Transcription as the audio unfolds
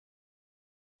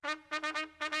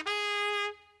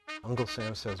Uncle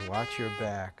Sam says, watch your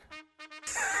back.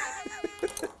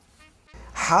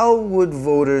 How would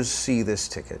voters see this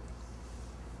ticket?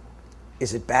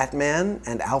 Is it Batman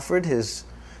and Alfred, his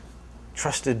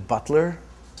trusted butler?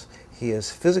 He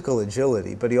has physical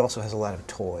agility, but he also has a lot of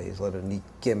toys, a lot of neat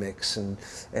gimmicks and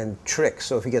tricks.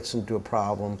 So if he gets into a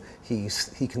problem, he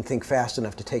can think fast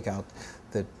enough to take out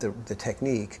the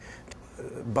technique.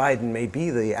 Biden may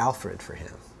be the Alfred for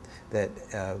him, that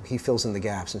he fills in the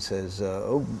gaps and says,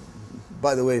 oh,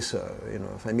 by the way, sir, you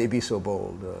know, if I may be so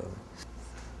bold.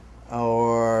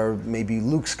 Or maybe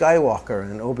Luke Skywalker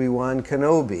and Obi-Wan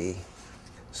Kenobi.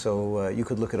 So you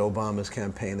could look at Obama's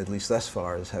campaign, at least thus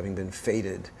far, as having been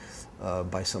fated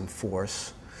by some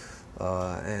force.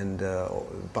 And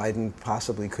Biden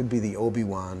possibly could be the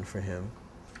Obi-Wan for him.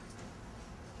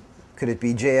 Could it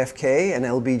be JFK and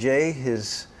LBJ,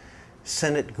 his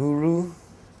Senate guru?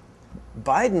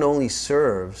 Biden only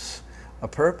serves a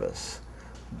purpose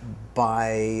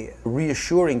by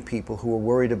reassuring people who are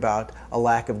worried about a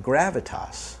lack of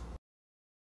gravitas.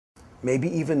 Maybe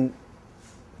even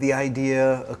the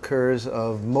idea occurs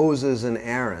of Moses and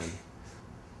Aaron,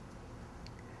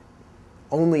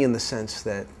 only in the sense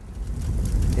that,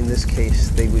 in this case,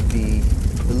 they would be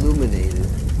illuminated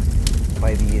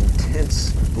by the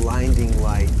intense, blinding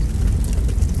light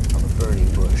of a burning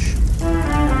bush.